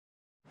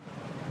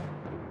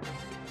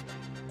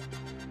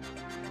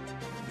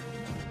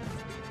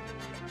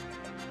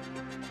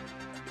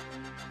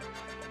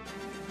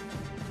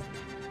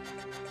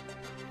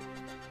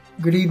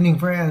Good evening,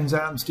 friends.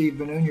 I'm Steve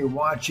Benoon. You're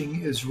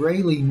watching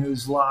Israeli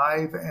News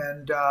Live.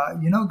 And,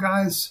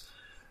 guys,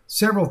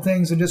 several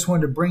things I just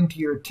wanted to bring to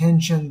your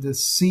attention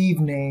this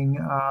evening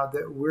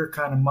that we're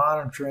kind of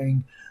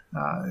monitoring.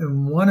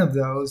 And one of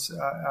those,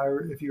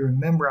 if you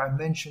remember, I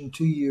mentioned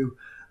to you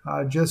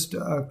just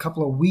a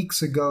couple of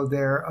weeks ago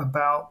there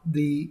about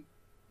the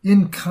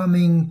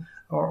incoming,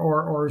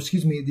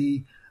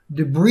 the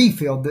debris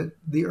field that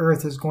the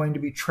Earth is going to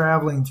be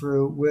traveling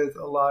through with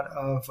a lot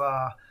of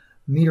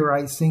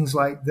meteorites, things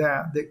like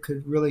that, that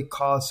could really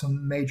cause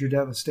some major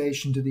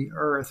devastation to the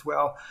Earth.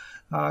 Well,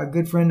 a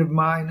good friend of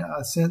mine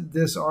sent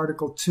this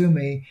article to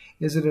me.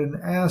 Is it an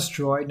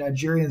asteroid?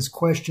 Nigerians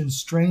question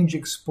strange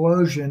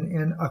explosion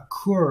in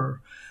Akure.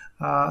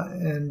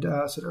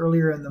 Said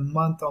earlier in the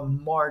month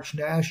on March,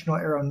 National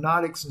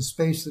Aeronautics and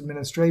Space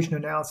Administration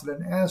announced that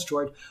an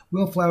asteroid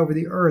will fly over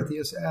the Earth.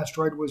 This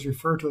asteroid was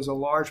referred to as a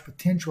large,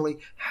 potentially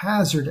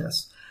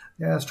hazardous.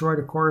 The asteroid,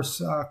 of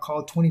course,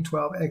 called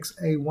 2012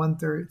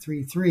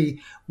 XA133,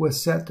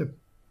 was set to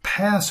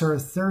pass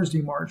Earth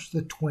Thursday, March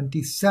the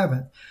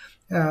 27th.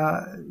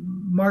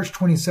 March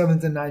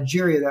 27th in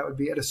Nigeria, that would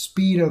be at a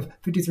speed of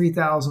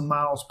 53,000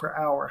 miles per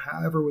hour.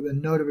 However, with a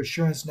note of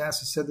assurance,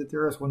 NASA said that the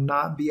Earth will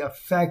not be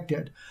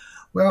affected.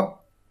 Well,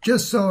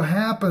 just so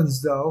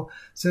happens, though,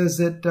 says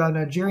that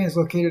Nigerians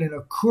located in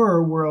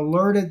Akure were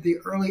alerted the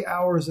early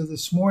hours of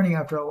this morning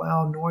after a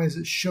loud noise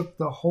that shook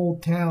the whole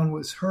town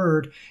was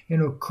heard in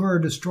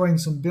Akure, destroying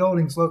some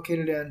buildings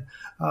located in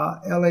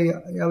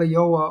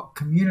Eleyowa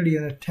community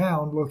in a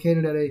town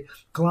located at a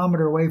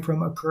kilometer away from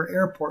Akure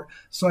Airport.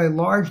 So a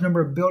large number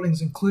of buildings,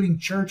 including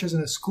churches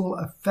and a school,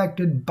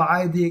 affected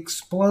by the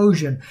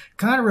explosion.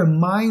 Kind of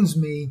reminds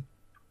me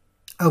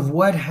of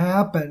what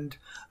happened,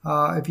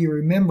 if you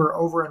remember,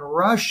 over in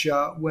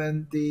Russia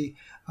when the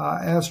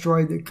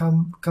asteroid that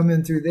come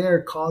in through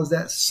there caused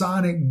that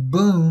sonic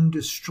boom,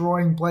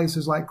 destroying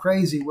places like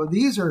crazy. Well,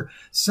 these are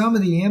some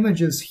of the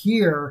images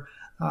here,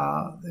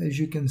 as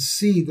you can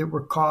see, that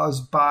were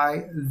caused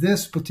by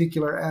this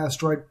particular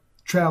asteroid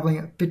traveling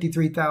at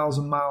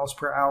 53,000 miles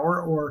per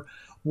hour or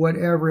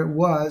whatever it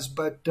was,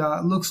 but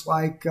it looks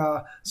like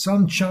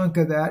some chunk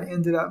of that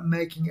ended up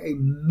making a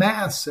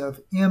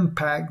massive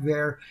impact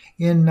there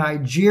in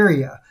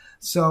Nigeria.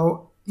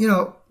 So,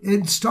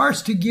 it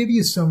starts to give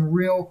you some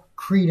real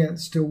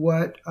credence to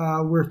what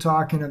we're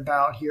talking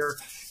about here,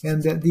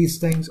 and that these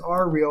things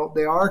are real.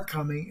 They are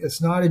coming.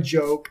 It's not a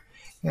joke,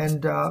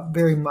 and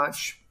very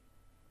much,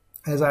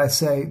 as I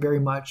say, very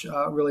much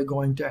really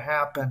going to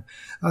happen.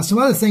 Some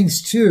other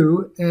things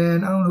too,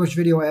 and I don't know which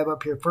video I have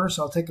up here first.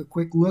 So I'll take a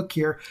quick look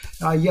here.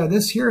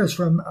 This here is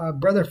from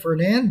Brother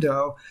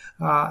Fernando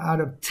out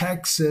of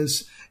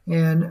Texas.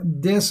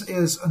 And this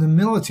is the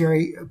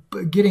military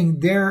getting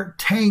their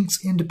tanks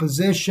into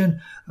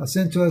position,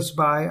 sent to us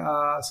by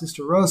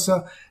Sister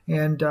Rosa,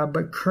 and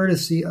but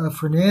courtesy of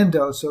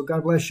Fernando. So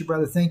God bless you,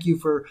 brother. Thank you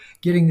for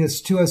getting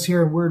this to us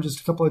here. And we're just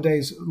a couple of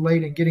days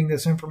late in getting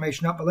this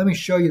information up. But let me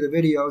show you the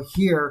video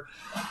here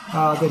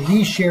that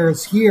he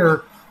shares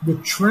here, the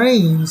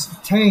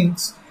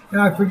tanks. And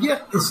I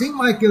forget, it seemed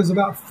like it was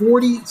about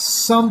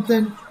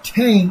 40-something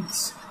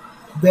tanks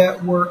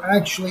that were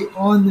actually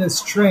on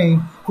this train.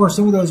 Of course,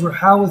 some of those were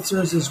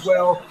howitzers as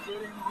well.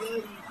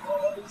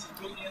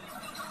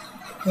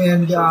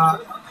 And I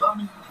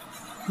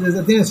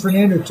think it's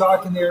Fernando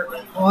talking there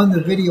on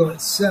the video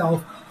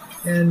itself.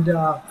 And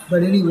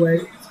but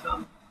anyway,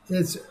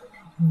 I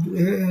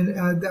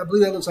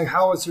believe that looks like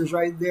howitzers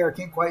right there. I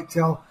can't quite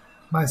tell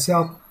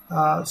myself.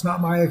 It's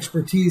not my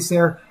expertise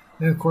there.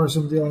 And of course,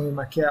 I'm dealing with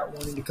my cat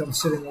wanting to come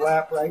sit in the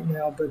lap right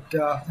now, but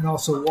and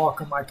also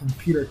walk on my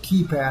computer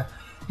keypad.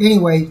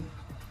 Anyway,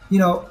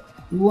 a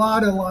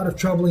lot of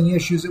troubling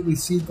issues that we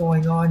see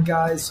going on,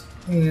 guys,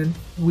 and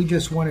we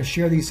just want to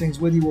share these things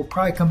with you. We'll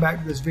probably come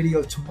back to this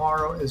video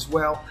tomorrow as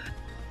well.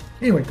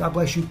 Anyway, God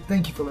bless you.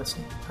 Thank you for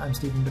listening. I'm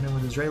Stephen Benoon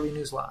with Israeli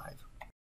News Live.